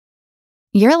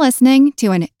You're listening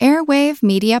to an Airwave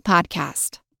Media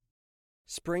Podcast.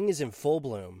 Spring is in full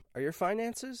bloom. Are your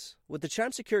finances? With the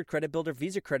Chime Secured Credit Builder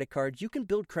Visa Credit Card, you can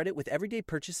build credit with everyday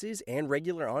purchases and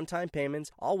regular on-time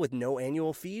payments, all with no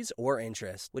annual fees or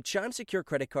interest. With Chime Secured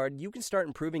Credit Card, you can start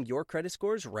improving your credit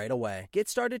scores right away. Get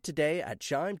started today at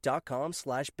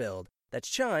chime.com/build. That's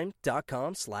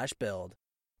chime.com/build.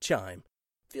 Chime.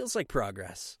 Feels like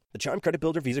progress. The Chime Credit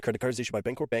Builder Visa Credit Card is issued by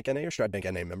Bancorp Bank N.A. or Stride Bank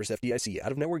N.A. Members FDIC.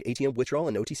 Out-of-network ATM withdrawal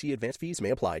and OTC advance fees may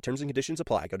apply. Terms and conditions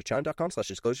apply. Go to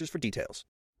chime.com/disclosures for details.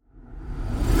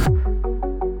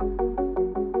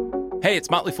 Hey, it's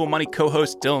Motley Fool Money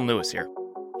co-host Dylan Lewis here.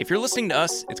 If you're listening to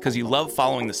us, it's because you love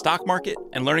following the stock market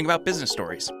and learning about business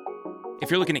stories.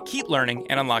 If you're looking to keep learning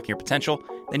and unlocking your potential,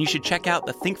 then you should check out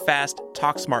the Think Fast,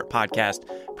 Talk Smart podcast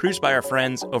produced by our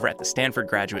friends over at the Stanford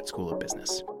Graduate School of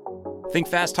Business. Think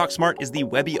Fast, Talk Smart is the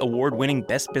Webby Award-winning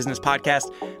best business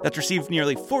podcast that's received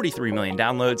nearly 43 million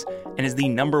downloads and is the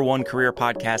 #1 career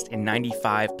podcast in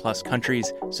 95-plus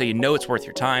countries, so you know it's worth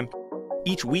your time.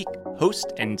 Each week,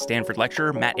 host and Stanford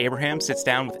lecturer Matt Abraham sits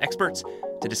down with experts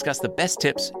to discuss the best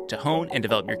tips to hone and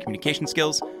develop your communication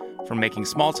skills, from making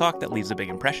small talk that leaves a big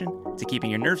impression, to keeping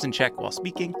your nerves in check while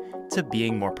speaking, to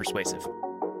being more persuasive.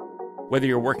 Whether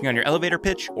you're working on your elevator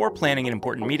pitch or planning an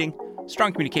important meeting,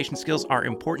 strong communication skills are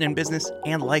important in business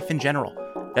and life in general.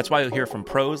 That's why you'll hear from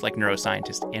pros like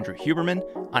neuroscientist Andrew Huberman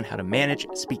on how to manage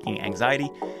speaking anxiety,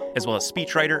 as well as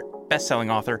speechwriter,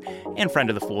 best-selling author, and friend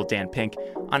of the Fool Dan Pink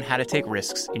on how to take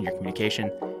risks in your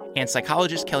communication, and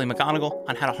psychologist Kelly McGonigal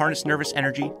on how to harness nervous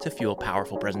energy to fuel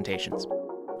powerful presentations.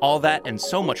 All that and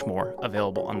so much more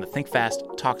available on the Think Fast,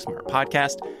 Talk Smart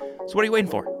podcast. So what are you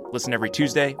waiting for? Listen every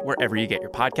Tuesday wherever you get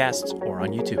your podcasts or on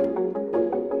YouTube.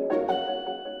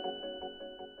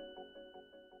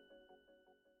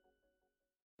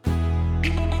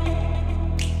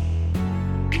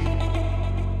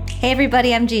 Hey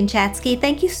everybody, I'm Jean Chatzky.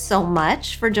 Thank you so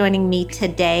much for joining me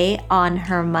today on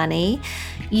Her Money.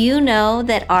 You know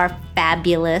that our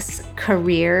fabulous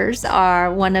careers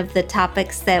are one of the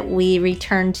topics that we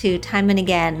return to time and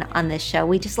again on this show.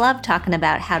 We just love talking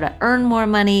about how to earn more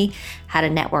money, how to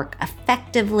network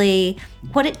effectively,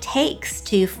 what it takes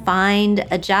to find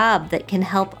a job that can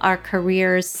help our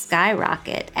careers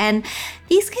skyrocket. And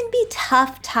these can be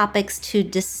tough topics to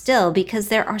distill because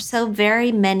there are so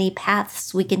very many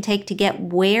paths we can take to get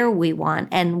where we want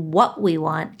and what we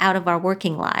want out of our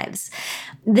working lives.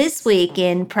 This week,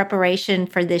 in preparation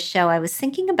for this show, I was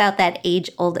thinking about that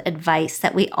age-old advice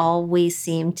that we always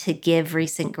seem to give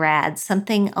recent grads,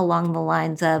 something along the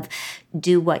lines of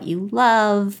do what you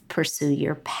love, pursue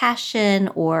your passion,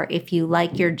 or if you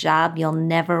like your job, you'll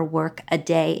never work a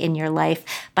day in your life.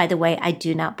 By the way, I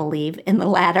do not believe in the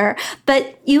latter,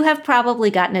 but you have probably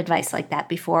gotten advice like that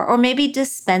before, or maybe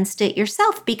dispensed it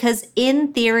yourself, because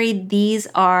in theory, these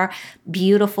are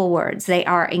beautiful words. They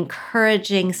are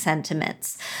encouraging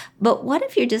sentiments. But what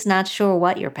if you're just not sure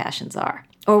what your passions are?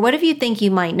 Or what if you think you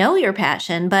might know your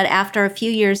passion, but after a few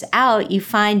years out, you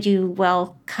find you,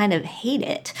 well, kind of hate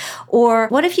it? Or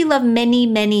what if you love many,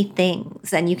 many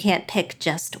things and you can't pick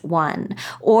just one?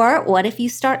 Or what if you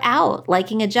start out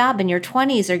liking a job in your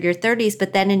 20s or your 30s,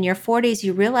 but then in your 40s,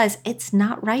 you realize it's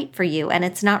not right for you and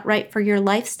it's not right for your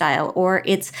lifestyle, or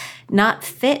it's not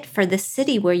fit for the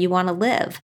city where you want to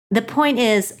live? The point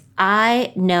is,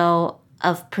 I know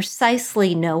of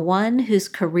precisely no one whose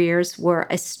careers were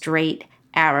a straight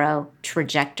arrow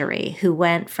trajectory, who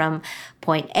went from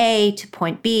point A to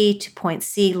point B to point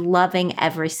C, loving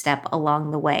every step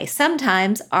along the way.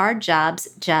 Sometimes our jobs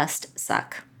just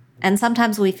suck, and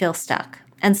sometimes we feel stuck,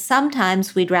 and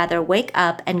sometimes we'd rather wake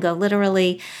up and go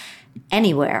literally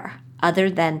anywhere other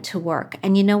than to work.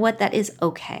 And you know what? That is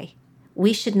okay.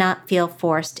 We should not feel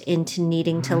forced into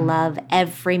needing to love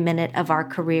every minute of our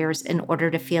careers in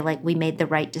order to feel like we made the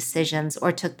right decisions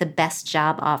or took the best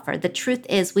job offer. The truth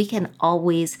is, we can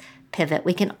always pivot.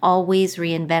 We can always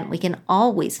reinvent. We can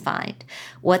always find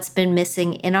what's been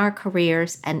missing in our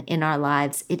careers and in our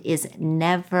lives. It is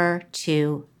never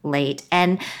too late.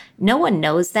 And no one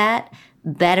knows that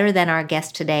better than our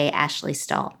guest today, Ashley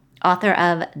Stahl, author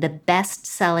of the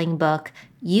best-selling book,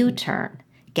 U-Turn: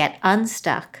 Get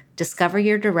Unstuck, Discover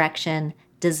Your Direction,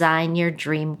 Design Your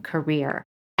Dream Career.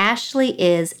 Ashley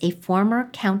is a former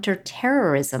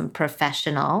counterterrorism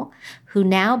professional who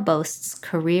now boasts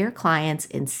career clients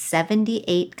in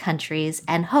 78 countries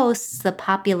and hosts the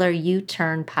popular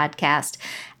U-Turn podcast.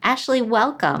 Ashley,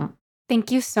 welcome.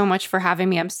 Thank you so much for having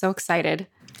me. I'm so excited.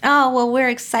 Oh, well, we're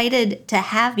excited to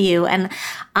have you. And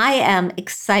I am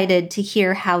excited to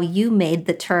hear how you made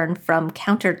the turn from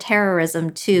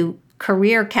counterterrorism to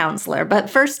career counselor. But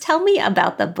first, tell me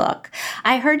about the book.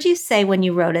 I heard you say when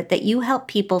you wrote it that you help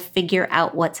people figure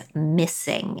out what's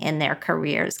missing in their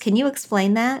careers. Can you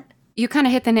explain that? You kind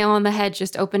of hit the nail on the head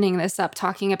just opening this up,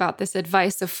 talking about this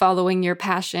advice of following your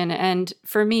passion. And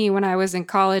for me, when I was in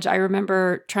college, I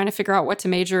remember trying to figure out what to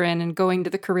major in and going to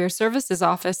the career services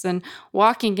office and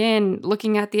walking in,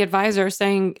 looking at the advisor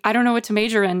saying, I don't know what to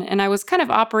major in. And I was kind of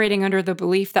operating under the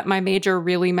belief that my major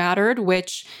really mattered,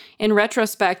 which in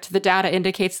retrospect, the data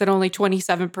indicates that only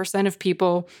 27% of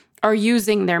people are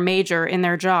using their major in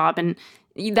their job. And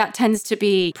that tends to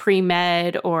be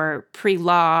pre-med or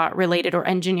pre-law related or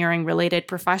engineering related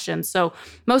professions. So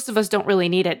most of us don't really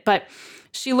need it. But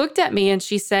she looked at me and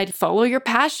she said, follow your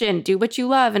passion, do what you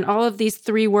love, and all of these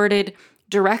three-worded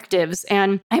directives.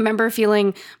 And I remember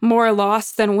feeling more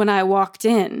lost than when I walked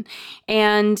in.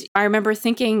 And I remember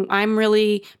thinking, I'm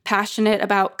really passionate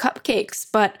about cupcakes,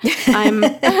 but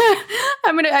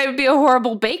I would be a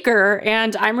horrible baker.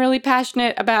 And I'm really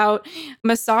passionate about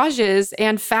massages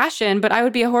and fashion, but I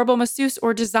would be a horrible masseuse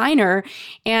or designer.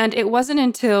 And it wasn't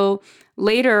until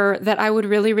later that I would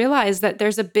really realize that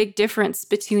there's a big difference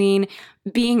between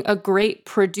being a great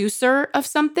producer of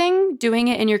something, doing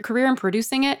it in your career and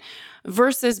producing it,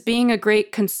 versus being a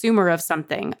great consumer of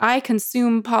something. I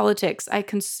consume politics, I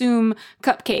consume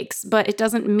cupcakes, but it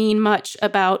doesn't mean much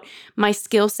about my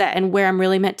skill set and where I'm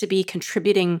really meant to be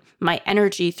contributing my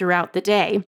energy throughout the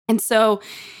day. And so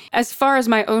as far as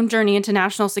my own journey into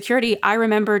national security, I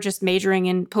remember just majoring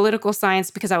in political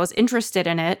science because I was interested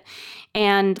in it,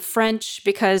 and French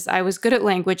because I was good at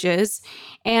languages.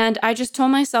 And I just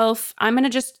told myself, I'm going to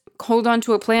just hold on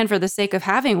to a plan for the sake of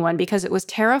having one, because it was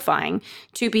terrifying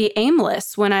to be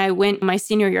aimless when I went my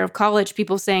senior year of college,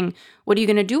 people saying, what are you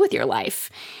going to do with your life?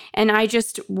 And I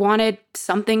just wanted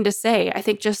something to say. I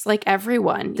think just like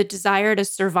everyone, the desire to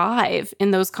survive in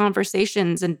those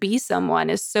conversations and be someone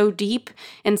is so deep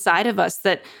inside of us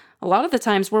that a lot of the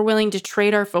times we're willing to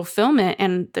trade our fulfillment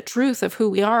and the truth of who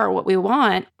we are, what we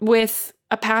want, with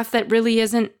a path that really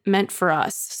isn't meant for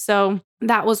us. So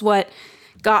that was what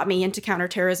got me into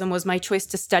counterterrorism, was my choice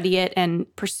to study it and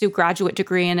pursue graduate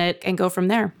degree in it and go from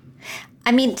there.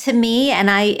 I mean, to me, and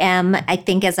I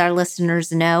think as our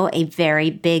listeners know, a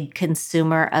very big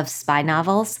consumer of spy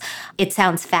novels. It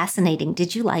sounds fascinating.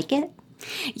 Did you like it?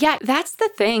 Yeah, that's the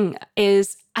thing,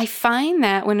 is I find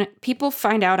that when people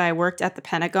find out I worked at the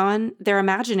Pentagon, their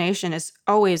imagination is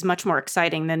always much more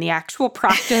exciting than the actual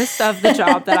practice of the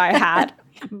job that I had.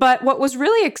 But what was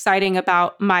really exciting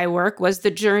about my work was the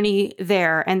journey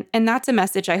there. And that's a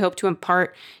message I hope to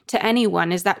impart to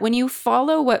anyone, is that when you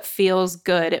follow what feels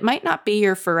good, it might not be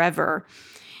your forever.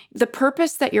 The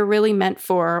purpose that you're really meant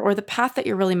for, or the path that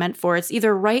you're really meant for, it's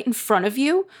either right in front of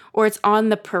you or it's on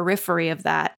the periphery of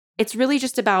that. It's really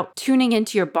just about tuning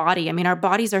into your body. I mean, our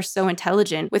bodies are so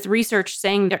intelligent, with research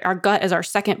saying that our gut is our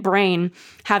second brain,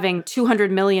 having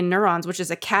 200 million neurons, which is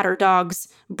a cat or dog's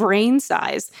brain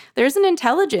size. There's an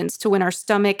intelligence to when our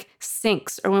stomach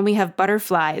sinks or when we have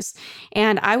butterflies.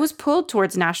 And I was pulled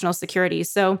towards national security.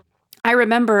 So I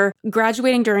remember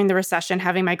graduating during the recession,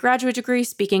 having my graduate degree,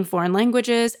 speaking foreign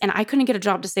languages, and I couldn't get a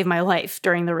job to save my life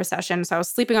during the recession. So I was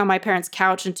sleeping on my parents'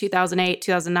 couch in 2008,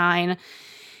 2009.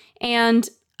 And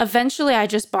eventually, I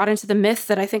just bought into the myth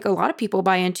that I think a lot of people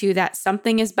buy into, that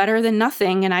something is better than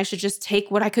nothing and I should just take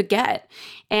what I could get.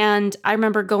 And I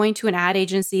remember going to an ad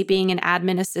agency, being an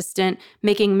admin assistant,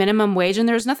 making minimum wage, and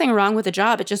there was nothing wrong with the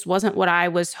job. It just wasn't what I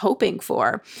was hoping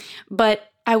for. But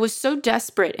I was so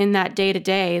desperate in that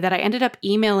day-to-day that I ended up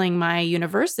emailing my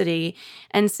university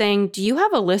and saying, do you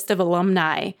have a list of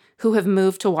alumni who have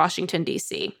moved to Washington,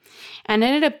 D.C.? And I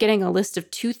ended up getting a list of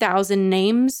 2,000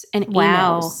 names and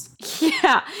emails. Wow.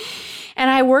 Yeah. And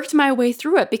I worked my way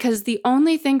through it, because the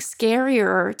only thing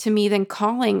scarier to me than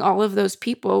calling all of those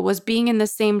people was being in the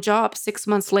same job 6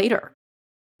 months later.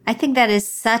 I think that is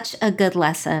such a good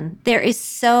lesson. There is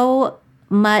so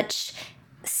much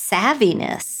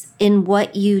savviness in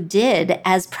what you did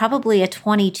as probably a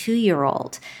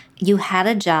 22-year-old. You had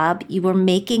a job, you were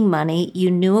making money, you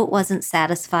knew it wasn't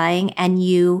satisfying, and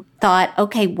you thought,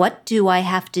 okay, what do I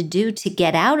have to do to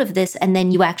get out of this? And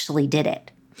then you actually did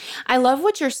it. I love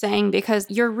what you're saying, because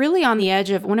you're really on the edge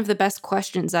of one of the best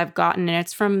questions I've gotten, and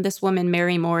it's from this woman,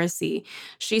 Mary Morrissey.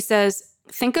 She says,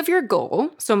 think of your goal.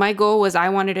 So my goal was I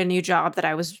wanted a new job that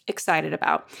I was excited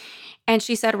about. And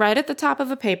she said, right at the top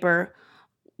of a paper,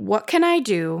 what can I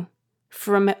do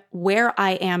from where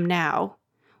I am now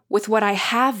with what I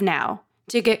have now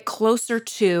to get closer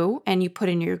to, and you put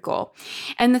in your goal.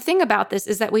 And the thing about this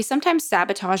is that we sometimes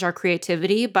sabotage our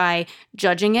creativity by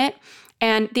judging it.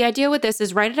 And the idea with this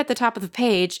is write it at the top of the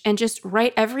page and just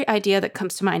write every idea that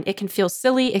comes to mind. It can feel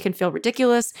silly, it can feel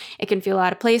ridiculous, it can feel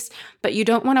out of place, but you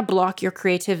don't want to block your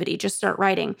creativity. Just start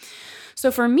writing.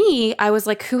 So for me, I was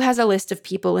like, who has a list of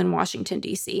people in Washington,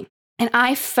 D.C.? And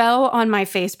I fell on my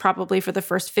face probably for the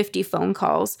first 50 phone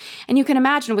calls. And you can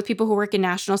imagine with people who work in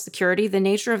national security, the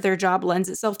nature of their job lends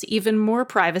itself to even more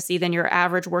privacy than your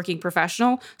average working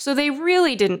professional. So they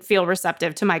really didn't feel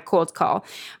receptive to my cold call.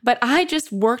 But I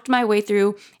just worked my way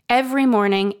through every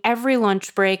morning, every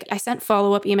lunch break. I sent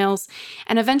follow-up emails.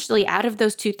 And eventually, out of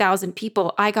those 2,000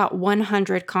 people, I got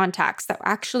 100 contacts that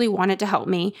actually wanted to help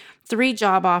me, 3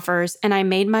 job offers, and I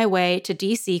made my way to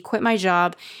DC, quit my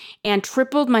job, and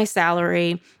tripled my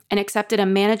salary and accepted a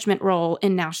management role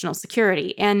in national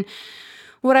security. And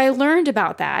what I learned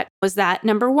about that was that,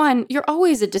 number one, you're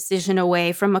always a decision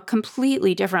away from a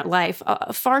completely different life.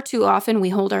 Far too often, we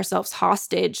hold ourselves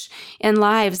hostage in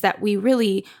lives that we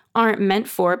really aren't meant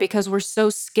for because we're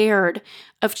so scared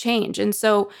of change. And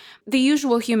so the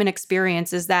usual human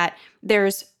experience is that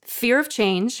there's fear of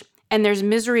change and there's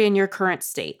misery in your current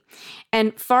state.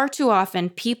 And far too often,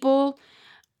 people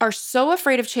are so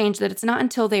afraid of change that it's not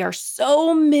until they are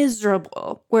so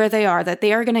miserable where they are that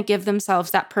they are going to give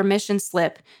themselves that permission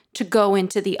slip to go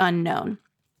into the unknown.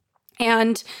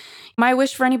 And my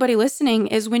wish for anybody listening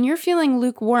is when you're feeling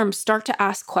lukewarm, start to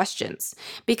ask questions.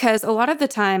 Because a lot of the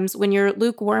times when you're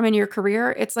lukewarm in your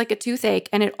career, it's like a toothache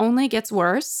and it only gets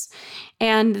worse.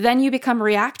 And then you become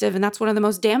reactive. And that's one of the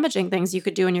most damaging things you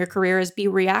could do in your career is be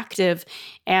reactive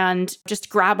and just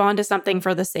grab onto something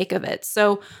for the sake of it.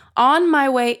 So on my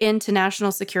way into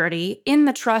national security, in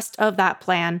the trust of that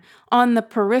plan, on the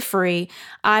periphery,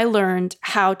 I learned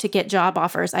how to get job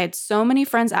offers. I had so many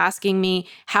friends asking me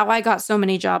how I got so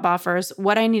many job offers,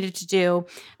 what I needed to do,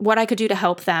 what I could do to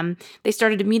help them. They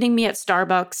started meeting me at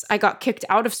Starbucks. I got kicked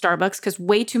out of Starbucks because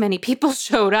way too many people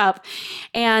showed up.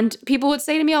 And people would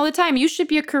say to me all the time, you should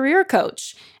be a career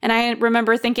coach. And I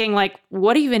remember thinking, like,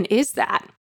 what even is that?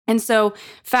 And so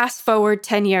fast forward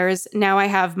 10 years, now I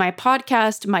have my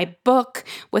podcast, my book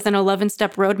with an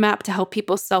 11-step roadmap to help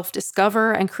people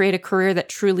self-discover and create a career that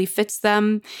truly fits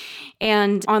them,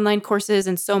 and online courses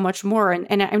and so much more.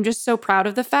 And I'm just so proud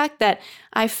of the fact that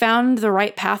I found the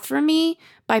right path for me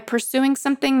by pursuing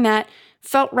something that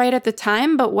felt right at the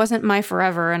time, but wasn't my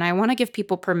forever. And I want to give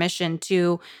people permission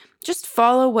to just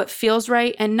follow what feels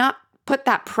right and not put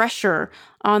that pressure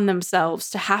on themselves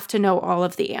to have to know all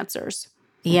of the answers.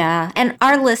 Yeah. And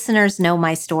our listeners know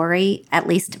my story, at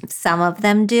least some of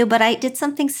them do, but I did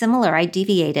something similar. I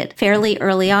deviated fairly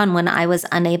early on when I was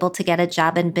unable to get a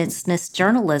job in business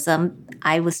journalism.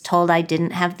 I was told I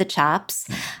didn't have the chops.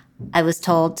 I was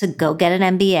told to go get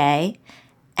an MBA,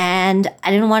 and I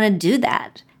didn't want to do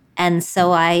that. And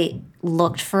so I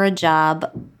looked for a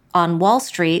job on Wall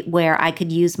Street where I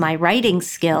could use my writing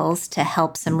skills to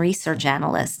help some research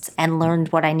analysts, and learned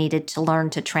what I needed to learn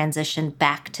to transition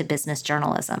back to business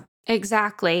journalism.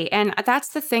 Exactly. And that's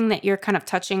the thing that you're kind of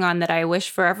touching on that I wish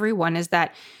for everyone is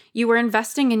that you were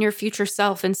investing in your future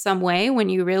self in some way when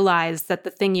you realized that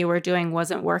the thing you were doing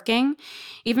wasn't working.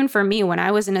 Even for me, when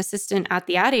I was an assistant at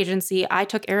the ad agency, I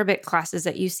took Arabic classes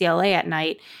at UCLA at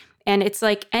night. And it's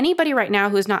like anybody right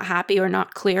now who's not happy or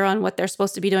not clear on what they're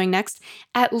supposed to be doing next,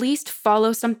 at least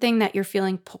follow something that you're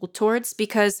feeling pulled towards,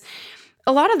 because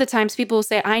a lot of the times people will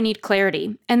say, I need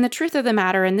clarity. And the truth of the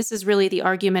matter, and this is really the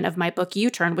argument of my book,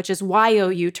 U-Turn, which is YO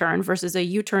U-Turn versus a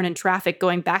U-turn in traffic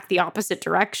going back the opposite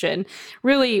direction.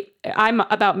 Really, I'm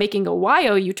about making a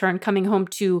YO U-Turn, coming home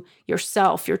to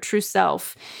yourself, your true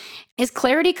self. Is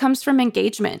clarity comes from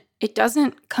engagement. It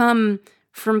doesn't come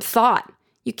from thought.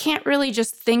 You can't really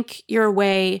just think your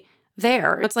way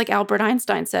there. It's like Albert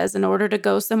Einstein says, in order to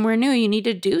go somewhere new, you need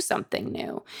to do something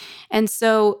new. And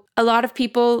so a lot of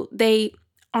people, they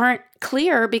aren't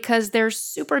clear because they're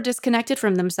super disconnected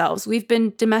from themselves. We've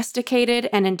been domesticated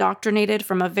and indoctrinated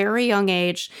from a very young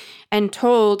age and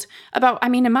told about,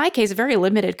 in my case, very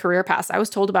limited career paths. I was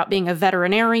told about being a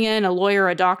veterinarian, a lawyer,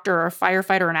 a doctor, a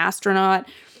firefighter, an astronaut.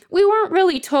 We weren't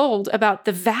really told about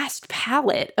the vast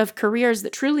palette of careers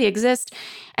that truly exist.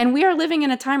 And we are living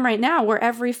in a time right now where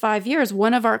every 5 years,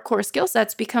 one of our core skill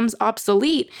sets becomes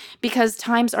obsolete because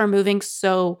times are moving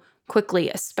so quickly,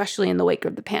 especially in the wake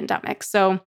of the pandemic.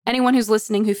 So anyone who's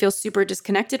listening who feels super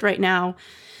disconnected right now,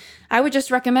 I would just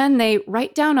recommend they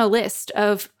write down a list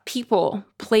of people,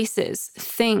 places,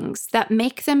 things that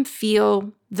make them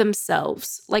feel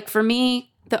themselves. Like for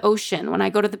me, the ocean. When I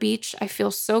go to the beach, I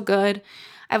feel so good.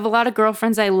 I have a lot of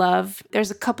girlfriends I love. There's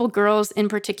a couple girls in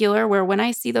particular where when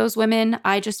I see those women,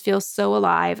 I just feel so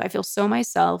alive. I feel so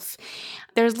myself.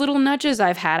 There's little nudges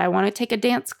I've had. I want to take a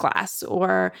dance class,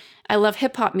 or I love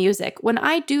hip hop music. When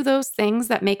I do those things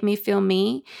that make me feel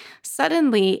me,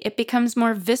 suddenly it becomes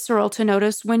more visceral to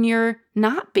notice when you're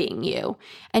not being you.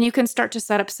 And you can start to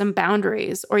set up some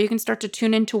boundaries, or you can start to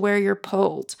tune into where you're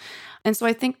pulled. And so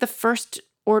I think the first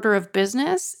order of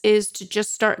business is to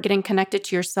just start getting connected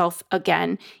to yourself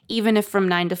again, even if from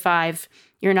 9 to 5,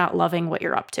 you're not loving what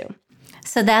you're up to.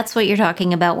 So that's what you're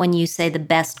talking about when you say the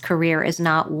best career is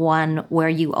not one where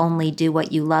you only do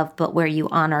what you love, but where you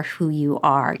honor who you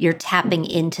are. You're tapping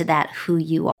into that who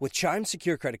you are. With Chime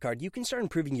Secure Credit Card, you can start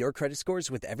improving your credit scores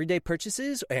with everyday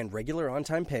purchases and regular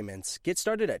on-time payments. Get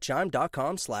started at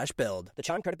chime.com/build. The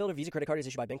Chime Credit Builder Visa Credit Card is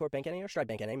issued by Bancorp Bank N.A. or Stride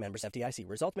Bank N.A. Members FDIC.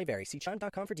 Results may vary. See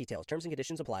chime.com for details. Terms and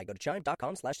conditions apply. Go to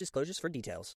chime.com/disclosures for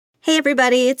details. Hey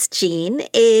everybody, it's Jean.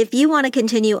 If you want to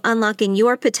continue unlocking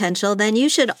your potential, then you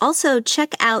should also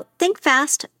check out Think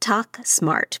Fast, Talk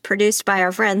Smart, produced by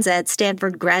our friends at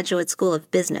Stanford Graduate School of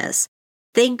Business.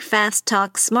 Think Fast,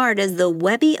 Talk Smart is the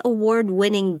Webby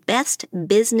Award-winning Best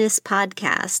Business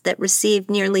podcast that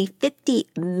received nearly 50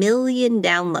 million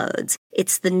downloads.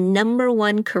 It's the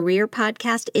 #1 career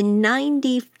podcast in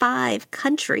 95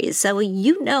 countries, so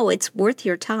you know it's worth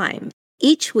your time.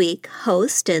 Each week,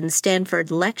 host and Stanford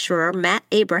lecturer Matt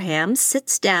Abraham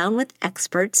sits down with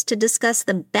experts to discuss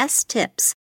the best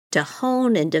tips to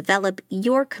hone and develop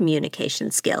your communication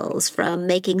skills, from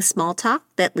making small talk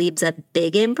that leaves a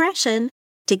big impression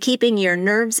to keeping your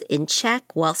nerves in check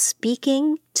while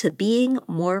speaking to being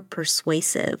more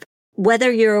persuasive.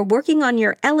 Whether you're working on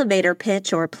your elevator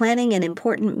pitch or planning an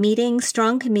important meeting,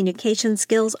 strong communication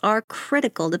skills are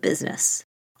critical to business.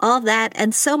 All that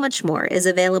and so much more is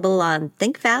available on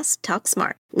Think Fast, Talk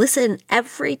Smart. Listen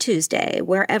every Tuesday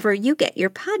wherever you get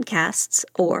your podcasts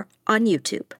or on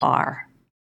YouTube.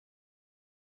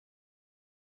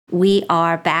 We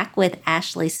are back with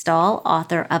Ashley Stahl,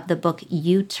 author of the book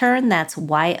U-Turn. That's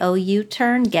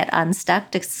Y-O-U-Turn. Get unstuck,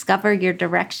 discover your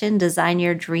direction, design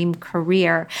your dream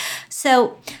career.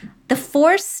 So the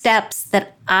 4 steps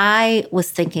that I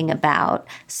was thinking about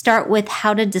start with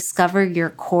how to discover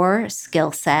your core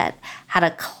skill set, how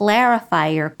to clarify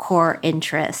your core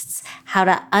interests, how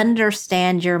to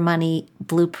understand your money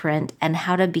blueprint, and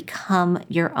how to become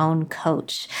your own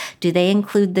coach. Do they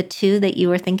include the 2 that you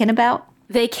were thinking about?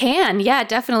 They can. Yeah,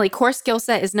 definitely. Core skill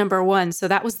set is #1. So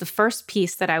that was the first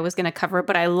piece that I was going to cover.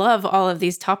 But I love all of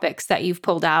these topics that you've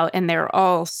pulled out, and they're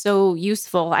all so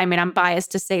useful. I mean, I'm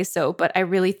biased to say so, but I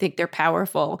really think they're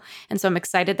powerful. And so I'm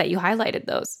excited that you highlighted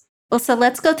those. Well, so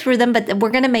let's go through them, but we're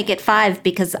going to make it 5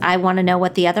 because I want to know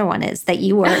what the other one is that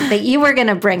you were going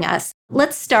to bring us.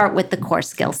 Let's start with the core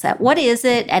skill set. What is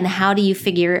it, and how do you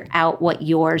figure out what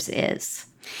yours is?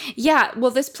 Yeah,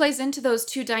 well, this plays into those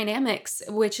 2 dynamics,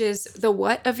 which is the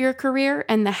what of your career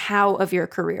and the how of your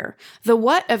career. The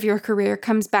what of your career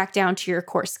comes back down to your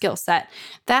core skill set.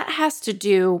 That has to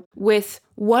do with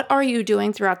what are you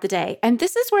doing throughout the day? And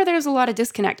this is where there's a lot of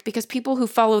disconnect, because people who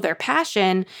follow their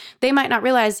passion, they might not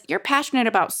realize you're passionate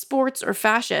about sports or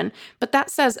fashion, but that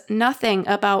says nothing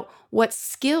about what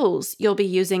skills you'll be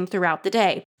using throughout the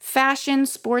day. Fashion,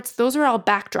 sports, those are all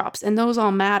backdrops, and those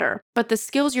all matter. But the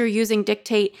skills you're using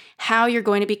dictate how you're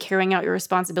going to be carrying out your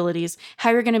responsibilities, how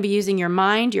you're going to be using your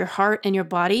mind, your heart, and your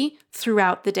body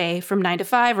throughout the day from 9 to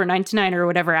 5 or 9 to 9 or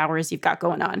whatever hours you've got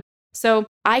going on. So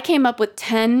I came up with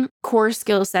 10 core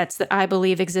skill sets that I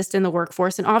believe exist in the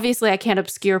workforce. And obviously, I can't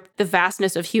obscure the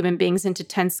vastness of human beings into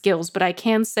 10 skills, but I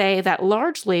can say that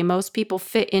largely most people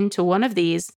fit into one of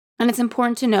these. And it's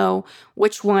important to know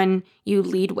which one you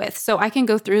lead with. So I can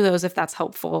go through those if that's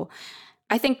helpful.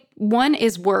 I think 1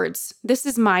 is words. This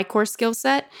is my core skill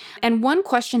set. And one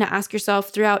question to ask yourself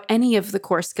throughout any of the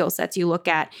core skill sets you look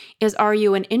at is, are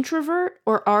you an introvert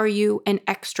or are you an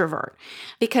extrovert?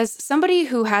 Because somebody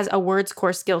who has a words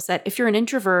core skill set, if you're an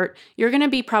introvert, you're going to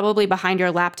be probably behind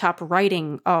your laptop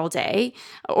writing all day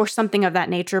or something of that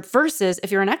nature, versus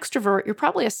if you're an extrovert, you're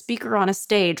probably a speaker on a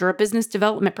stage or a business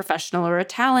development professional or a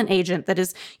talent agent that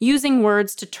is using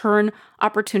words to turn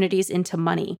opportunities into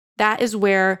money. That is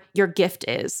where your gift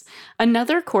is.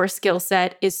 Another core skill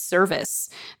set is service.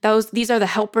 These are the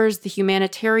helpers, the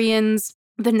humanitarians,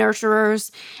 the nurturers.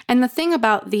 And the thing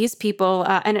about these people,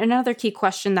 and another key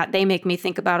question that they make me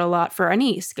think about a lot for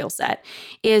any skill set,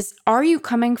 is, are you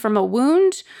coming from a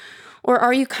wound or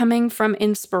are you coming from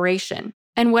inspiration?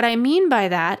 And what I mean by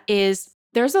that is,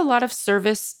 There's a lot of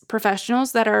service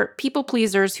professionals that are people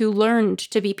pleasers who learned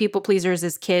to be people pleasers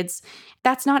as kids.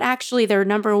 That's not actually their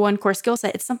number one core skill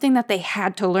set. It's something that they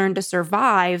had to learn to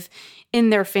survive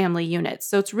in their family units.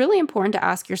 So it's really important to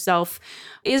ask yourself,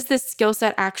 is this skill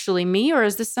set actually me, or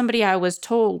is this somebody I was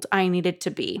told I needed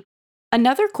to be?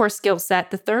 Another core skill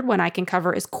set, the third one I can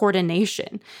cover, is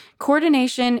coordination.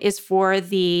 Coordination is for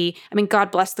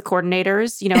God bless the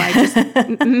coordinators. I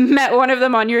just met one of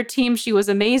them on your team. She was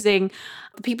amazing.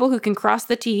 The people who can cross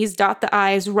the T's, dot the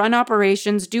I's, run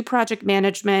operations, do project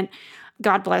management.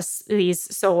 God bless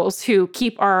these souls who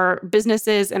keep our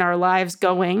businesses and our lives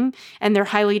going, and they're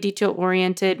highly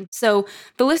detail-oriented. So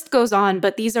the list goes on,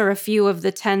 but these are a few of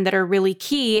the 10 that are really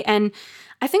key. And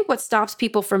I think what stops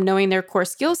people from knowing their core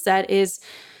skill set is,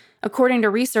 according to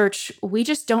research, we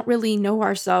just don't really know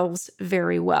ourselves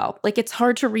very well. Like, it's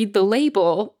hard to read the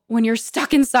label when you're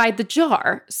stuck inside the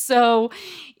jar. So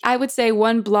I would say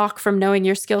one block from knowing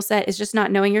your skill set is just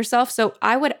not knowing yourself. So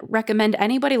I would recommend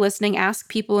anybody listening ask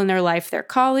people in their life, their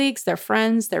colleagues, their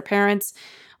friends, their parents,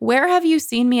 where have you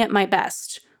seen me at my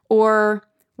best? Or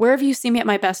where have you seen me at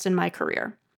my best in my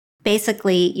career?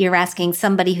 Basically, you're asking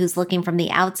somebody who's looking from the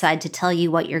outside to tell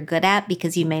you what you're good at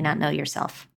because you may not know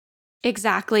yourself.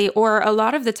 Exactly. Or a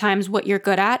lot of the times what you're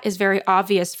good at is very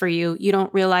obvious for you. You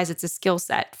don't realize it's a skill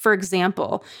set. For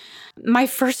example, my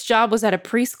first job was at a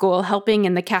preschool helping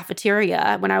in the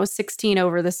cafeteria when I was 16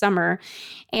 over the summer.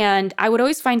 And I would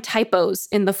always find typos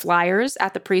in the flyers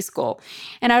at the preschool.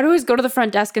 And I would always go to the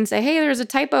front desk and say, hey, there's a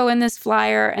typo in this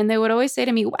flyer. And they would always say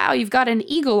to me, wow, you've got an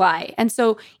eagle eye. And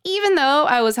so even though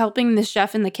I was helping the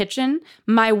chef in the kitchen,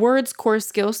 my words core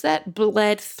skill set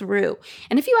bled through.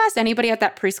 And if you asked anybody at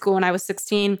that preschool when I was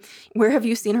 16, where have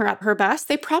you seen her at her best?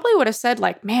 They probably would have said,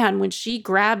 like, man, when she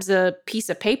grabs a piece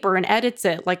of paper and edits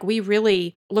it, like, we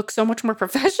really look so much more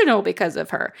professional because of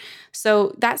her.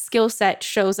 So that skill set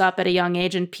shows up at a young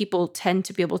age, and people tend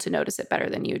to be able to notice it better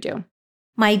than you do.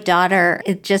 My daughter,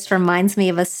 it just reminds me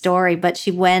of a story, but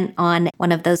she went on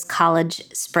one of those college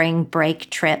spring break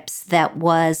trips that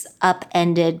was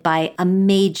upended by a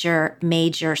major,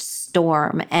 major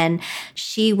storm. And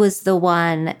she was the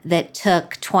one that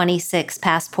took 26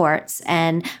 passports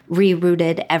and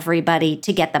rerouted everybody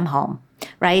to get them home,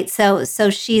 right? So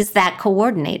she's that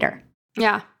coordinator.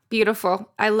 Yeah. Beautiful.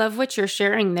 I love what you're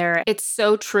sharing there. It's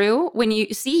so true when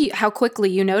you see how quickly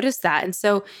you notice that. And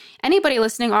so anybody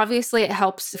listening, obviously it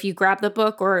helps if you grab the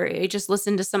book or you just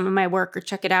listen to some of my work or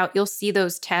check it out. You'll see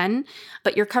those 10,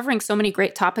 but you're covering so many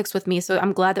great topics with me. So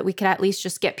I'm glad that we could at least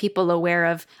just get people aware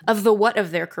of the what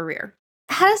of their career.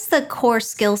 How does the core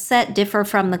skill set differ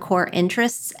from the core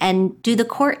interests? And do the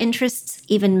core interests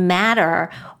even matter,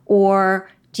 or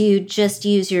do you just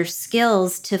use your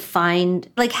skills to find,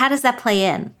 like, how does that play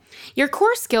in? Your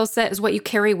core skill set is what you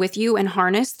carry with you and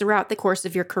harness throughout the course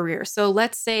of your career. So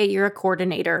let's say you're a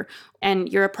coordinator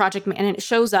and you're a project manager, and it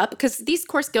shows up because these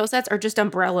core skill sets are just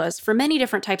umbrellas for many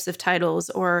different types of titles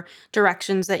or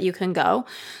directions that you can go.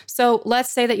 So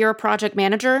let's say that you're a project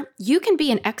manager. You can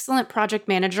be an excellent project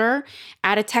manager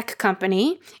at a tech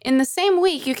company. In the same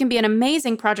week, you can be an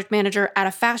amazing project manager at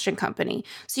a fashion company.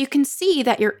 So you can see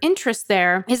that your interest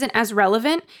there isn't as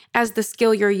relevant as the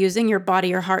skill you're using, your body,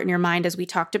 your heart, and your mind, as we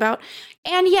talked about.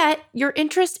 And yet, your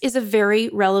interest is a very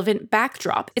relevant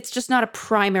backdrop. It's just not a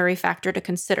primary factor to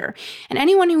consider. And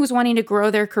anyone who's wanting to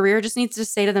grow their career just needs to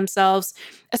say to themselves,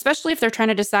 especially if they're trying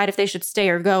to decide if they should stay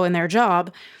or go in their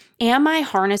job, am I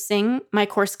harnessing my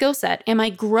core skill set? Am I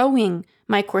growing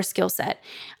my core skill set?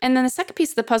 And then the second piece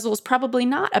of the puzzle is probably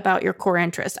not about your core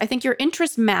interest. I think your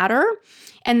interests matter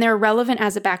and they're relevant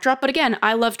as a backdrop. But again,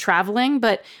 I love traveling,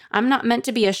 but I'm not meant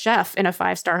to be a chef in a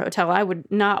 5-star hotel. I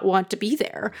would not want to be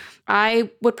there.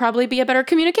 I would probably be a better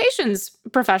communications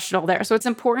professional there. So it's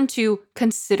important to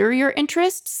consider your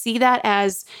interests, see that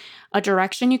as a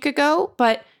direction you could go,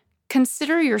 but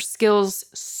consider your skills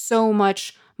so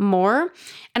much more.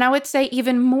 And I would say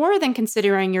even more than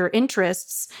considering your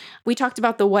interests, we talked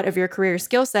about the what of your career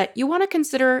skill set, you want to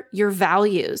consider your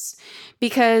values.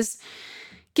 Because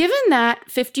given that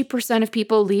 50% of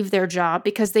people leave their job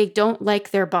because they don't like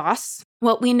their boss,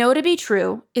 what we know to be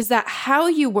true is that how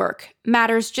you work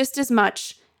matters just as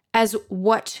much as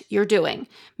what you're doing,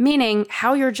 meaning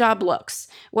how your job looks,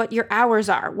 what your hours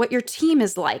are, what your team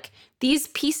is like. These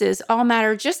pieces all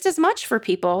matter just as much for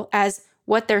people as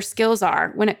what their skills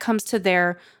are when it comes to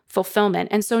their fulfillment.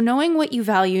 And so knowing what you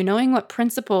value, knowing what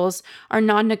principles are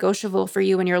non-negotiable for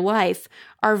you in your life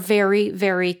are very,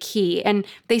 very key. And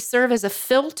they serve as a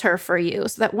filter for you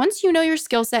so that once you know your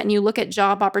skill set and you look at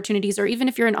job opportunities, or even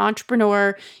if you're an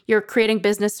entrepreneur, you're creating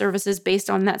business services based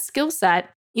on that skill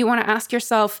set, you want to ask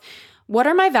yourself, What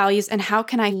are my values and how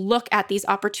can I look at these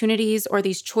opportunities or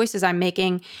these choices I'm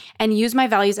making and use my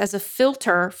values as a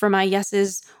filter for my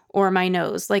yeses or my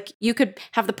no's? Like you could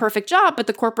have the perfect job, but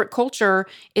the corporate culture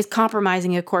is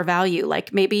compromising a core value.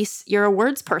 Like maybe you're a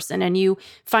words person and you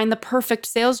find the perfect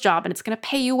sales job and it's going to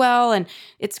pay you well and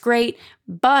it's great,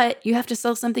 but you have to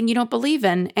sell something you don't believe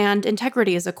in and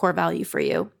integrity is a core value for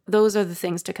you. Those are the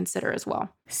things to consider as well.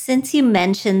 Since you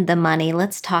mentioned the money,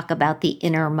 let's talk about the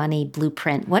inner money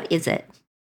blueprint. What is it?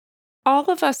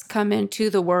 All of us come into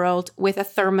the world with a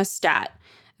thermostat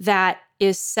that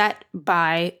is set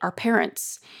by our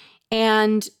parents.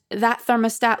 And that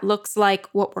thermostat looks like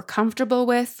what we're comfortable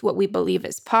with, what we believe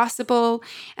is possible.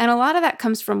 And a lot of that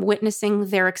comes from witnessing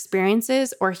their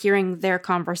experiences or hearing their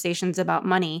conversations about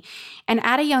money. And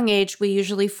at a young age, we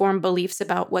usually form beliefs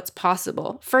about what's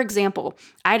possible. For example,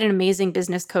 I had an amazing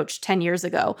business coach 10 years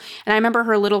ago. And I remember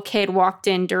her little kid walked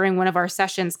in during one of our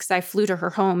sessions because I flew to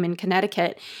her home in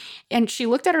Connecticut. And she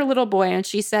looked at her little boy and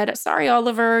she said, "Sorry,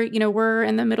 Oliver, we're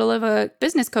in the middle of a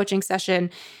business coaching session.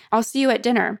 I'll see you at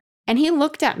dinner." And he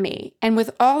looked at me and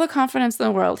with all the confidence in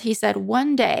the world, he said,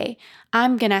 "One day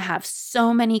I'm going to have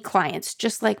so many clients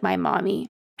just like my mommy."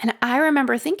 And I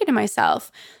remember thinking to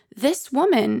myself, this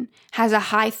woman has a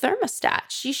high thermostat.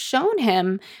 She's shown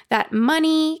him that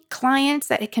money, clients,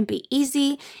 that it can be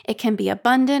easy, it can be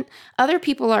abundant. Other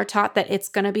people are taught that it's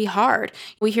going to be hard.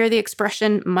 We hear the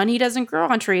expression, money doesn't grow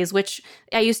on trees, which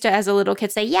I used to, as a little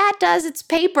kid, say, yeah, it does. It's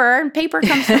paper, and paper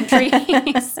comes from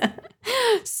trees.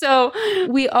 So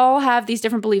we all have these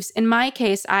different beliefs. In my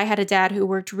case, I had a dad who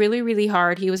worked really, really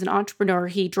hard. He was an entrepreneur.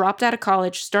 He dropped out of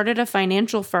college, started a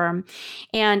financial firm,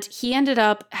 and he ended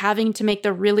up having to make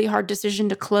the really hard decision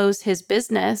to close his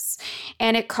business.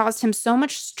 And it caused him so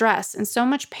much stress and so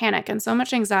much panic and so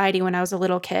much anxiety when I was a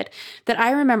little kid that I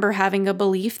remember having a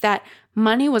belief that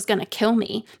money was going to kill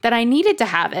me, that I needed to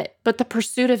have it, but the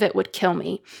pursuit of it would kill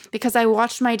me because I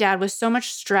watched my dad with so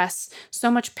much stress,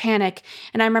 so much panic.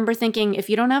 And I remember thinking, if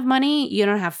you don't have money, you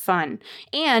don't have fun.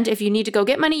 And if you need to go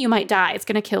get money, you might die. It's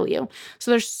going to kill you.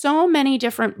 So there's so many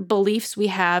different beliefs we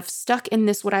have stuck in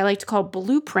this, what I like to call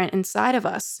blueprint inside of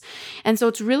us. And so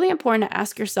it's really important to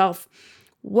ask yourself,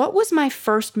 what was my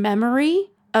first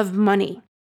memory of money?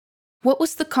 What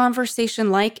was the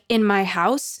conversation like in my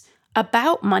house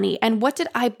about money? And what did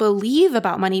I believe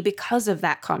about money because of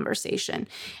that conversation?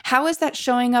 How is that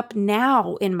showing up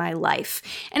now in my life?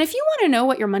 And if you want to know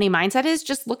what your money mindset is,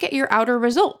 just look at your outer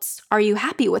results. Are you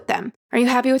happy with them? Are you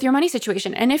happy with your money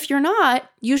situation? And if you're not,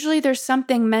 usually there's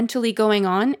something mentally going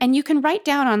on, and you can write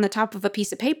down on the top of a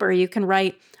piece of paper, you can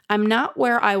write, I'm not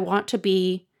where I want to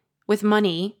be with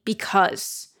money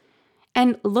because.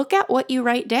 And look at what you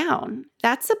write down.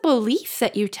 That's a belief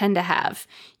that you tend to have.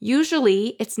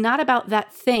 Usually, it's not about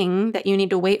that thing that you need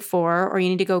to wait for or you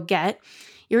need to go get.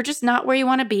 You're just not where you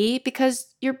want to be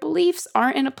because your beliefs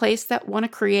aren't in a place that want to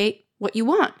create what you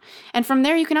want. And from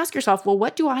there, you can ask yourself, well,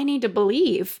 what do I need to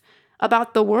believe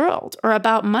about the world or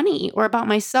about money or about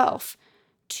myself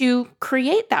to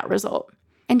create that result?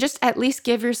 And just at least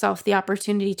give yourself the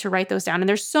opportunity to write those down. And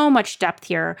there's so much depth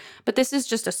here, but this is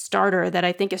just a starter that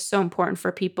I think is so important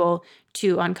for people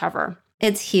to uncover.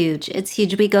 It's huge. It's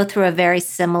huge. We go through a very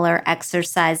similar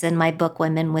exercise in my book,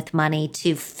 Women with Money,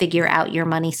 to figure out your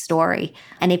money story.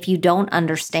 And if you don't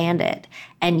understand it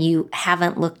and you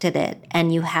haven't looked at it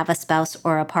and you have a spouse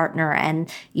or a partner and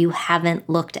you haven't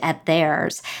looked at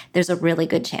theirs, there's a really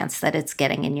good chance that it's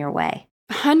getting in your way.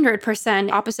 100%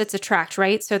 opposites attract,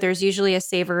 right? So there's usually a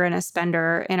saver and a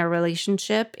spender in a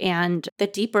relationship. And the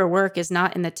deeper work is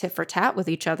not in the tit for tat with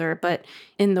each other, but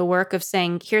in the work of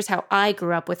saying, here's how I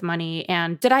grew up with money.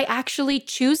 And did I actually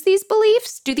choose these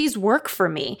beliefs? Do these work for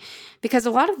me? Because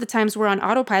a lot of the times we're on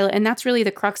autopilot. And that's really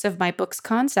the crux of my book's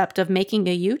concept of making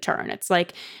a U-turn. It's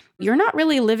like, you're not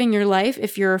really living your life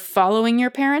if you're following your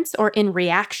parents or in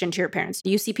reaction to your parents.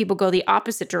 You see people go the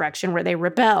opposite direction where they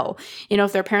rebel.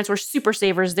 If their parents were super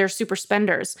savers, they're super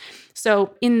spenders.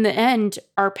 So in the end,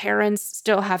 our parents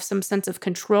still have some sense of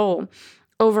control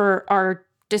over our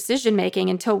decision-making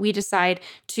until we decide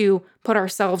to put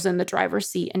ourselves in the driver's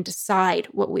seat and decide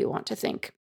what we want to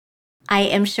think. I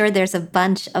am sure there's a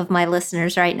bunch of my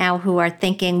listeners right now who are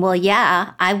thinking, well,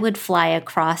 yeah, I would fly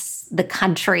across the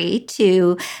country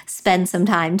to spend some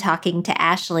time talking to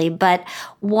Ashley. But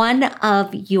one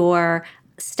of your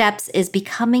steps is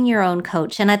becoming your own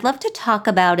coach. And I'd love to talk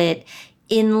about it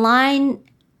in line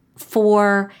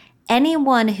for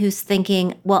anyone who's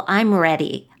thinking, well, I'm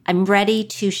ready. I'm ready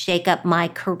to shake up my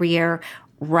career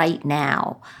right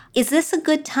now. Is this a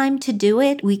good time to do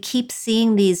it? We keep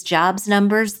seeing these jobs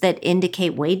numbers that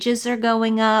indicate wages are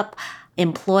going up.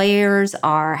 employers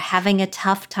are having a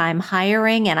tough time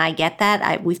hiring, and I get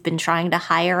that. We've been trying to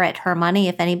hire at Her Money.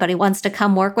 If anybody wants to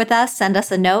come work with us, send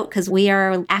us a note because we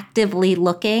are actively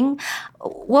looking.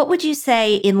 What would you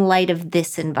say in light of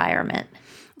this environment?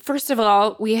 First of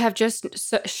all, we have just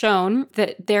shown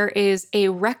that there is a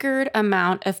record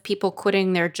amount of people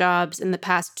quitting their jobs in the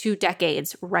past 2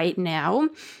 decades right now.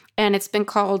 And it's been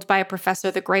called by a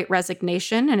professor the Great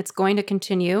Resignation, and it's going to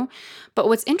continue. But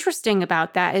what's interesting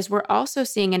about that is we're also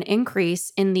seeing an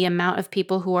increase in the amount of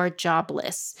people who are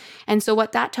jobless. And so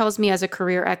what that tells me as a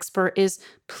career expert is,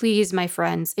 please, my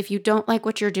friends, if you don't like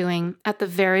what you're doing, at the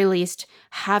very least,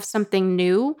 have something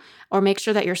new or make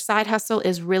sure that your side hustle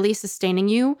is really sustaining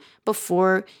you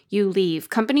before you leave.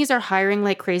 Companies are hiring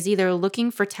like crazy. They're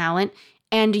looking for talent,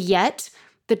 and yet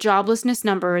the joblessness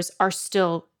numbers are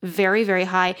still very, very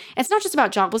high. It's not just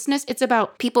about joblessness, it's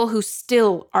about people who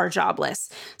still are jobless.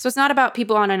 So it's not about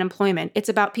people on unemployment. It's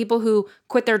about people who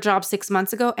quit their job 6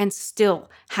 months ago and still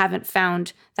haven't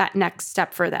found that next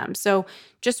step for them. So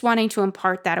just wanting to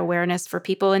impart that awareness for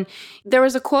people. And there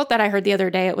was a quote that I heard the other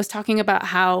day. It was talking about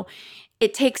how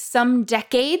it takes some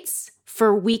decades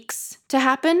for weeks to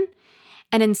happen,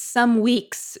 and in some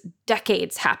weeks,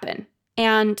 decades happen.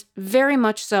 And very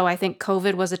much so, I think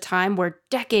COVID was a time where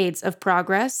decades of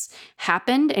progress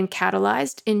happened and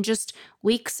catalyzed in just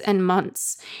weeks and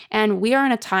months. And we are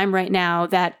in a time right now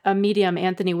that a medium,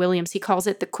 Anthony Williams, he calls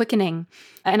it the quickening.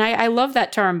 And I love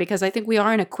that term because I think we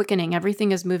are in a quickening.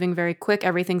 Everything is moving very quick.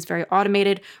 Everything's very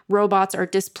automated. Robots are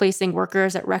displacing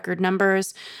workers at record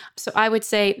numbers. So I would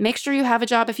say make sure you have a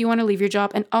job if you want to leave your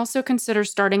job, and also consider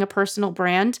starting a personal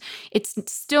brand. It's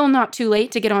still not too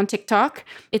late to get on TikTok.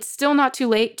 It's still not too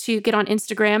late to get on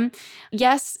Instagram.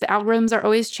 Yes, the algorithms are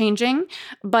always changing,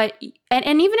 but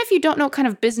and even if you don't know what kind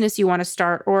of business you want to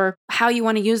start or how you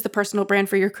want to use the personal brand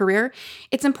for your career,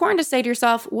 it's important to say to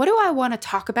yourself, what do I want to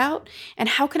talk about? And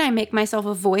how can I make myself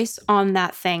a voice on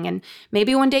that thing? And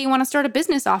maybe one day you want to start a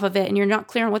business off of it and you're not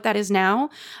clear on what that is now,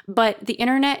 but the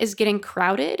internet is getting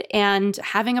crowded, and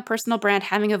having a personal brand,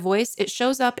 having a voice, it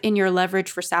shows up in your leverage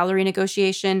for salary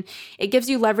negotiation. It gives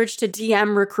you leverage to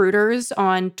DM recruiters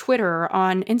on Twitter,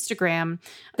 on Instagram.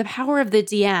 The power of the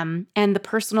DM and the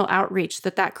personal outreach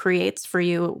that creates for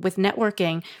you with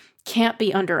networking can't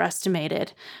be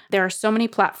underestimated. There are so many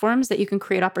platforms that you can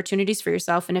create opportunities for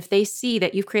yourself. And if they see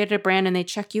that you've created a brand and they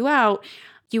check you out,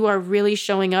 you are really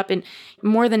showing up. And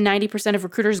more than 90% of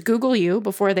recruiters Google you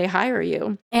before they hire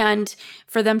you. And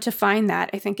for them to find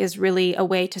that, I think, is really a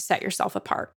way to set yourself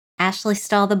apart. Ashley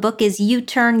Stahl, the book is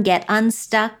U-Turn, Get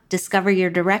Unstuck, Discover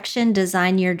Your Direction,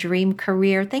 Design Your Dream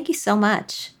Career. Thank you so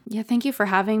much. Yeah, thank you for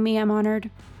having me. I'm honored.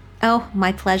 Oh,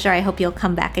 my pleasure. I hope you'll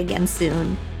come back again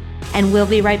soon. And we'll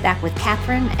be right back with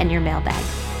Catherine and your mailbag.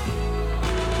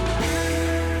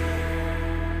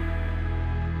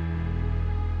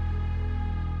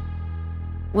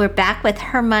 We're back with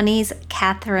Her Money's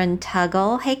Catherine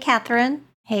Tuggle. Hey, Catherine.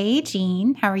 Hey,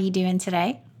 Jean. How are you doing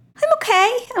today? I'm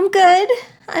okay. I'm good.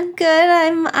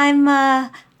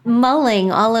 I'm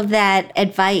mulling all of that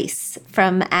advice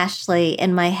from Ashley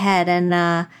in my head. And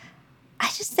I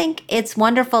just think it's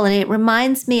wonderful. And it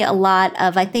reminds me a lot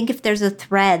of, I think if there's a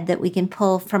thread that we can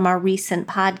pull from our recent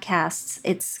podcasts,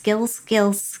 it's skills,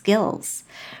 skills, skills.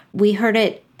 We heard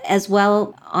it as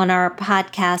well on our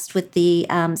podcast with the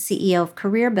CEO of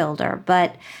Career Builder,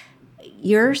 but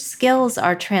your skills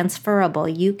are transferable.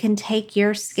 You can take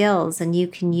your skills and you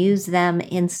can use them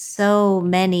in so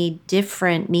many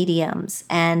different mediums.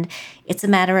 And it's a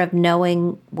matter of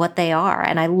knowing what they are.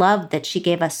 And I love that she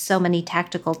gave us so many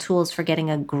tactical tools for getting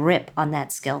a grip on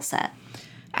that skill set.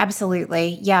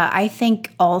 Absolutely. Yeah, I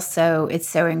think also it's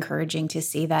so encouraging to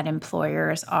see that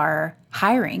employers are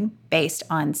hiring based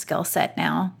on skill set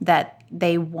now, that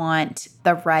they want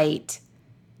the right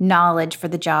knowledge for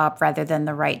the job rather than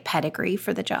the right pedigree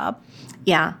for the job.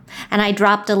 Yeah. And I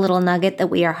dropped a little nugget that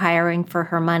we are hiring for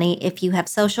Her Money. If you have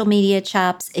social media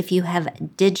chops, if you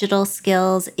have digital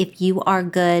skills, if you are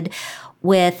good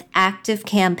with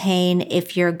ActiveCampaign,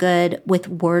 if you're good with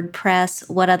WordPress,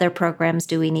 what other programs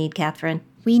do we need, Catherine?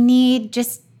 We need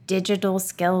just digital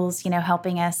skills,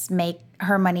 helping us make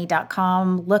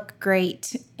hermoney.com look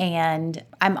great. And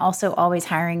I'm also always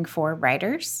hiring for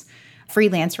writers,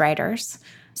 freelance writers.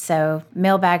 So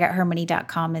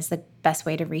mailbag@hermoney.com is the best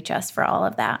way to reach us for all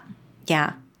of that.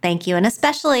 Yeah, thank you. And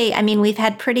especially, we've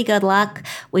had pretty good luck.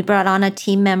 We brought on a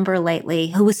team member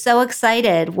lately who was so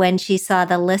excited when she saw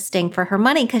the listing for Her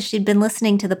Money because she'd been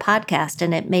listening to the podcast,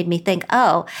 and it made me think,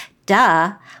 oh,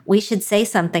 duh, we should say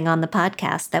something on the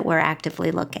podcast that we're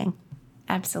actively looking.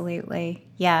 Absolutely.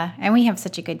 Yeah. And we have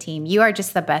such a good team. You are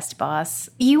just the best boss.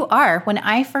 You are. When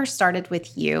I first started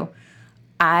with you,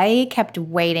 I kept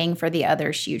waiting for the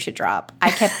other shoe to drop. I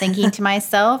kept thinking to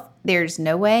myself, there's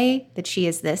no way that she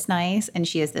is this nice and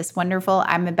she is this wonderful.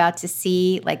 I'm about to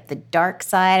see like the dark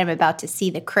side. I'm about to see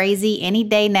the crazy any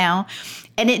day now.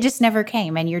 And it just never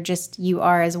came. And you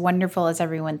are as wonderful as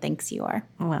everyone thinks you are.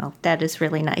 Well, that is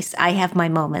really nice. I have my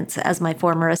moments, as my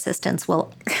former assistants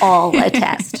will all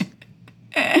attest.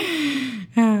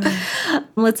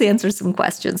 Let's answer some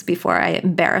questions before I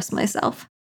embarrass myself.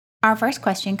 Our first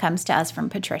question comes to us from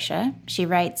Patricia. She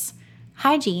writes,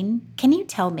 "Hi, Jean. Can you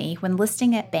tell me, when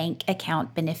listing a bank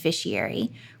account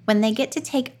beneficiary, when they get to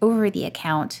take over the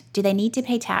account, do they need to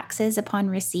pay taxes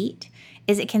upon receipt?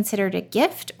 Is it considered a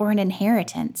gift or an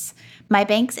inheritance? My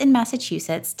banks in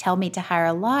Massachusetts tell me to hire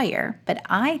a lawyer, but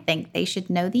I think they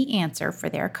should know the answer for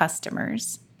their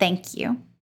customers. Thank you."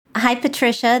 Hi,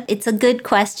 Patricia. It's a good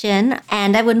question,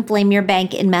 and I wouldn't blame your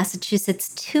bank in Massachusetts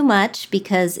too much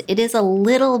because it is a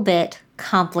little bit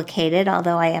complicated,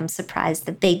 although I am surprised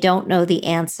that they don't know the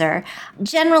answer.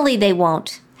 Generally, they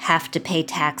won't have to pay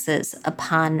taxes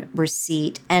upon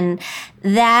receipt, and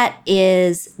that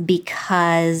is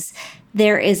because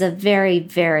there is a very,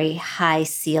 very high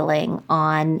ceiling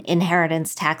on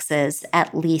inheritance taxes,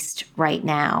 at least right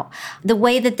now. The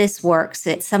way that this works,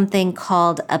 it's something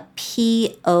called a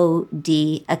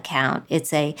POD account.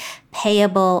 It's a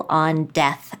payable on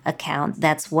death account.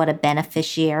 That's what a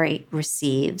beneficiary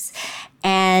receives.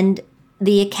 And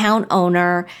the account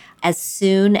owner, as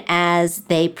soon as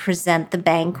they present the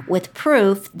bank with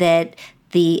proof that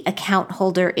the account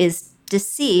holder is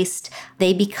deceased,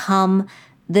 they become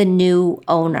the new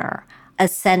owner.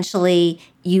 Essentially,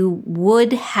 you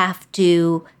would have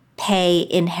to pay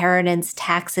inheritance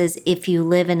taxes if you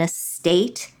live in a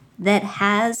state that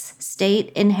has state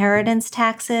inheritance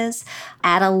taxes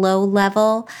at a low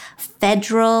level.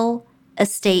 Federal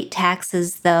estate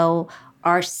taxes, though,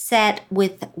 are set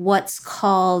with what's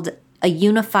called a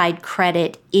unified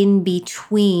credit in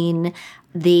between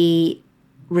the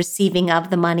receiving of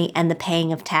the money and the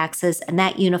paying of taxes. And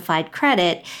that unified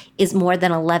credit is more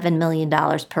than $11 million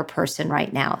per person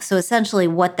right now. So essentially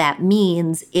what that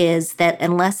means is that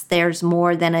unless there's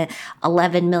more than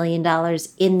 $11 million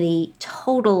in the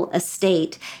total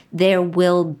estate, there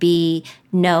will be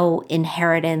no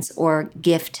inheritance or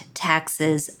gift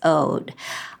taxes owed.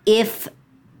 If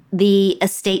the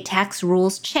estate tax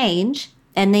rules change,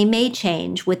 and they may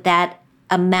change with that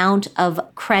amount of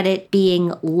credit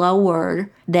being lower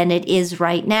than it is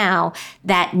right now,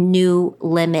 that new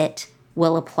limit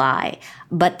will apply.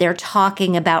 But they're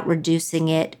talking about reducing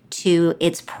it to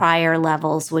its prior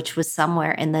levels, which was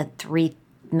somewhere in the $3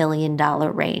 million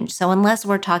range. So unless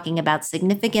we're talking about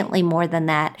significantly more than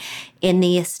that in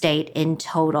the estate in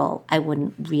total, I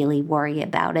wouldn't really worry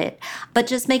about it. But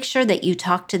just make sure that you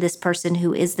talk to this person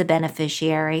who is the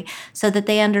beneficiary so that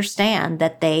they understand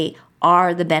that they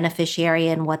are the beneficiary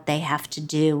and what they have to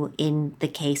do in the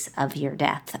case of your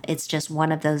death. It's just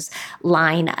one of those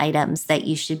line items that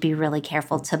you should be really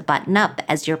careful to button up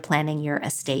as you're planning your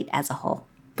estate as a whole.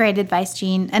 Great advice,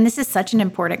 Jean. And this is such an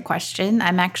important question.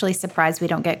 I'm actually surprised we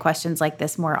don't get questions like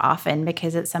this more often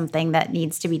because it's something that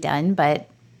needs to be done, but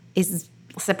is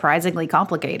surprisingly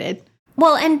complicated.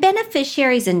 Well, and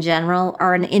beneficiaries in general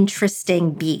are an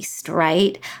interesting beast,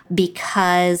 right?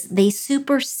 Because they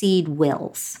supersede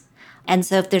wills. And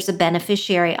so if there's a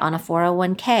beneficiary on a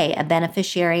 401k, a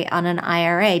beneficiary on an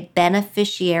IRA,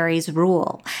 beneficiaries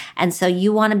rule. And so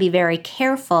you want to be very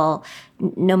careful,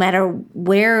 no matter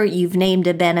where you've named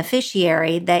a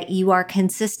beneficiary, that you are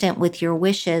consistent with your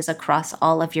wishes across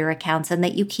all of your accounts and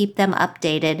that you keep them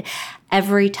updated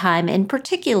every time. In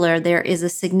particular, there is a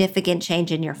significant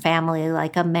change in your family,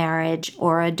 like a marriage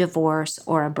or a divorce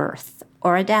or a birth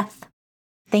or a death.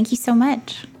 Thank you so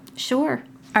much. Sure.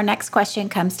 Our next question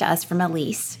comes to us from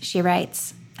Elise. She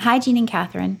writes, "Hi, Jean and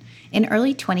Catherine. In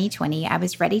early 2020, I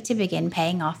was ready to begin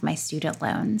paying off my student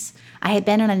loans. I had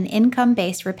been on an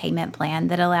income-based repayment plan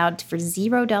that allowed for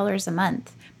 $0 a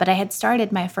month, but I had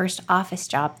started my first office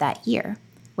job that year.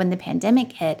 When the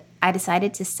pandemic hit, I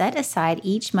decided to set aside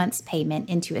each month's payment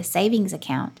into a savings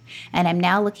account, and I'm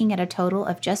now looking at a total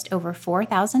of just over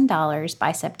 $4,000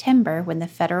 by September when the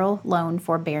federal loan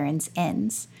forbearance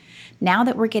ends. Now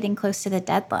that we're getting close to the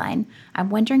deadline,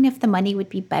 I'm wondering if the money would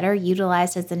be better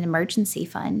utilized as an emergency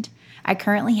fund. I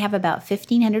currently have about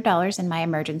 $1,500 in my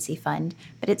emergency fund,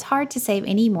 but it's hard to save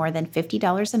any more than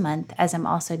 $50 a month as I'm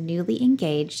also newly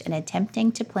engaged and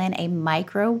attempting to plan a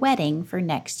micro wedding for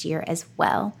next year as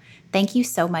well. Thank you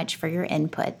so much for your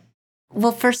input."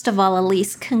 Well, first of all,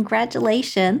 Elise,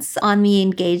 congratulations on the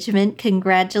engagement.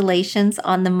 Congratulations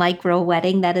on the micro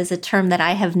wedding. That is a term that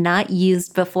I have not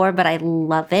used before, but I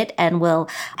love it and will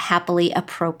happily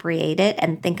appropriate it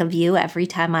and think of you every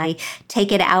time I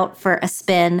take it out for a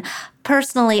spin.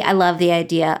 Personally, I love the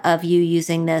idea of you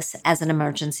using this as an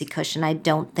emergency cushion. I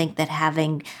don't think that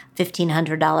having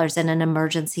 $1,500 in an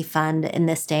emergency fund in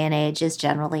this day and age is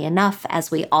generally enough.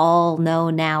 As we all know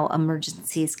now,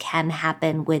 emergencies can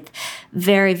happen with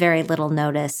very, very little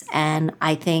notice. And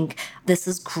I think this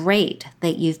is great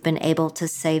that you've been able to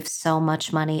save so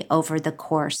much money over the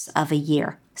course of a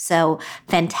year. So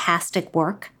fantastic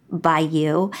work by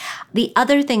you. The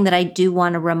other thing that I do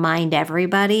want to remind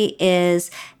everybody is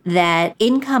that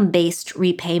income-based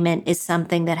repayment is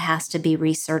something that has to be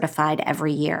recertified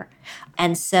every year.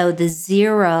 And so the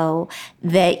zero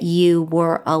that you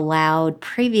were allowed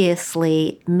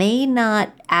previously may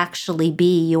not actually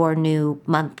be your new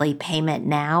monthly payment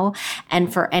now.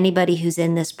 And for anybody who's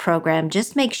in this program,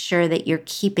 just make sure that you're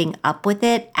keeping up with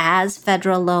it as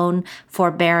federal loan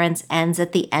forbearance ends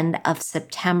at the end of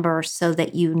September so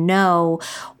that you know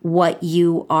what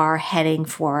you are heading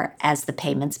for as the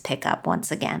payments pick up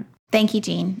once again. Thank you,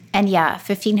 Jean. And yeah,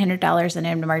 $1,500 in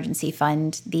an emergency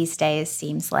fund these days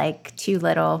seems like too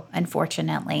little,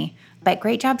 unfortunately. But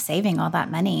great job saving all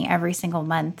that money every single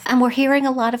month. And we're hearing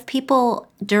a lot of people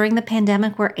during the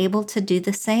pandemic were able to do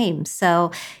the same.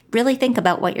 So really think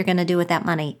about what you're going to do with that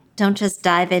money. Don't just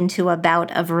dive into a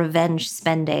bout of revenge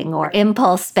spending or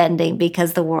impulse spending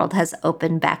because the world has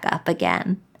opened back up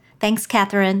again. Thanks,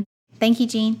 Catherine. Thank you,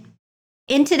 Jean.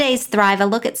 In today's Thrive, a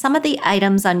look at some of the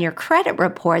items on your credit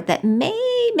report that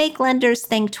may make lenders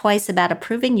think twice about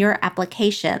approving your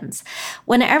applications.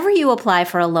 Whenever you apply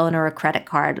for a loan or a credit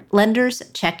card, lenders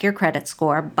check your credit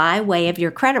score by way of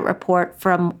your credit report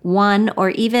from one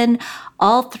or even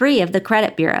all three of the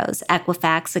credit bureaus,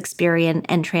 Equifax, Experian,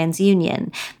 and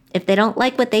TransUnion. If they don't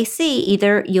like what they see,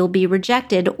 either you'll be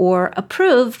rejected or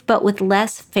approved, but with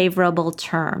less favorable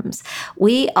terms.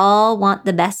 We all want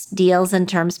the best deals and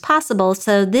terms possible,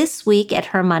 so this week at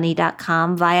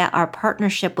hermoney.com, via our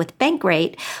partnership with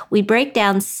Bankrate, we break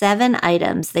down 7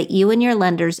 items that you and your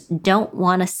lenders don't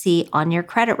want to see on your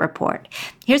credit report.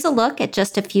 Here's a look at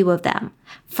just a few of them.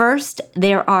 First,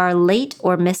 there are late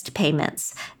or missed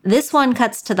payments. This one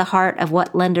cuts to the heart of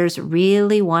what lenders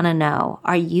really want to know.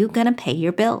 Are you going to pay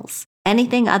your bills?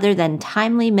 Anything other than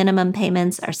timely minimum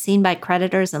payments are seen by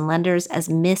creditors and lenders as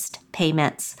missed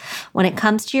payments. When it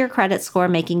comes to your credit score,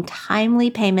 making timely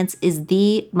payments is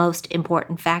the most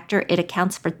important factor. It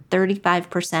accounts for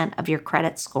 35% of your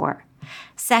credit score.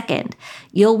 Second,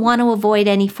 you'll want to avoid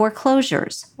any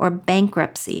foreclosures or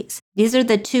bankruptcies. These are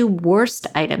the 2 worst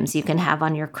items you can have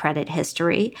on your credit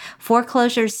history.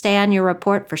 Foreclosures stay on your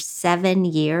report for 7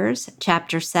 years.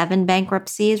 Chapter 7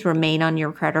 bankruptcies remain on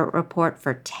your credit report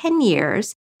for 10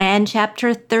 years. And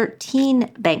Chapter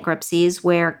 13 bankruptcies,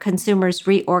 where consumers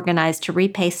reorganize to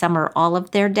repay some or all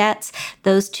of their debts,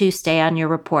 those 2 stay on your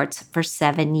reports for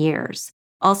 7 years.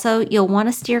 Also, you'll want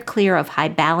to steer clear of high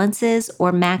balances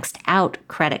or maxed out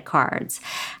credit cards.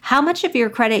 How much of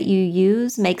your credit you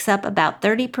use makes up about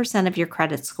 30% of your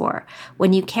credit score.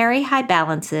 When you carry high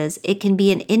balances, it can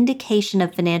be an indication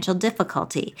of financial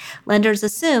difficulty. Lenders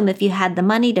assume if you had the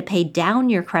money to pay down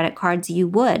your credit cards, you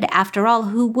would. After all,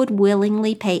 who would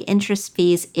willingly pay interest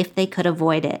fees if they could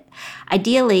avoid it?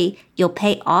 Ideally, you'll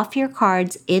pay off your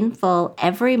cards in full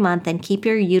every month and keep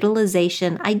your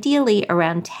utilization ideally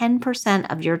around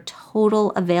 10% of your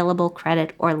total available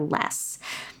credit or less.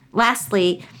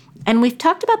 Lastly, and we've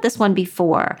talked about this one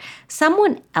before,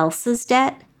 someone else's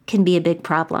debt can be a big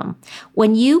problem.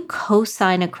 When you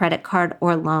co-sign a credit card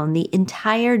or loan, the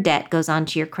entire debt goes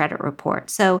onto your credit report.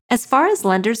 So as far as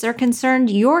lenders are concerned,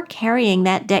 you're carrying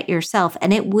that debt yourself,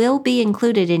 and it will be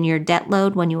included in your debt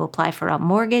load when you apply for a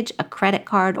mortgage, a credit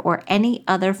card, or any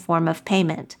other form of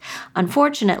payment.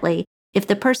 Unfortunately, if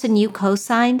the person you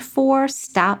co-signed for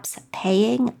stops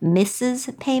paying, misses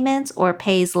payments, or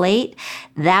pays late,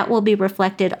 that will be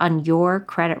reflected on your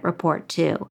credit report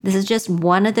too. This is just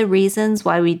one of the reasons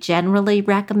why we generally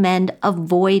recommend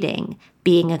avoiding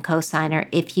being a co-signer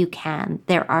if you can.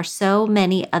 There are so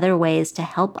many other ways to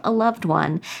help a loved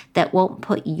one that won't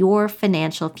put your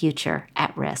financial future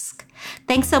at risk.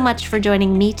 Thanks so much for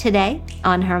joining me today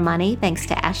on Her Money. Thanks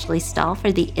to Ashley Stahl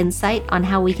for the insight on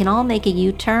how we can all make a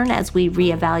U-turn as we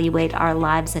reevaluate our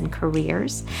lives and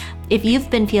careers. If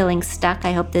you've been feeling stuck,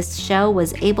 I hope this show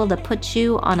was able to put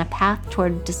you on a path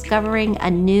toward discovering a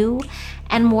new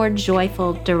and more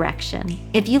joyful direction.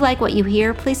 If you like what you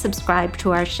hear, please subscribe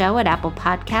to our show at Apple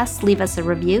Podcasts. Leave us a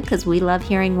review because we love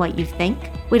hearing what you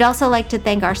think. We'd also like to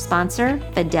thank our sponsor,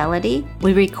 Fidelity.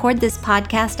 We record this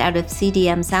podcast out of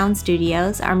CDM Sound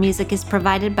Studios. Our music is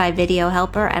provided by Video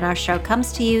Helper, and our show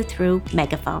comes to you through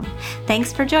Megaphone.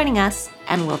 Thanks for joining us,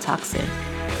 and we'll talk soon.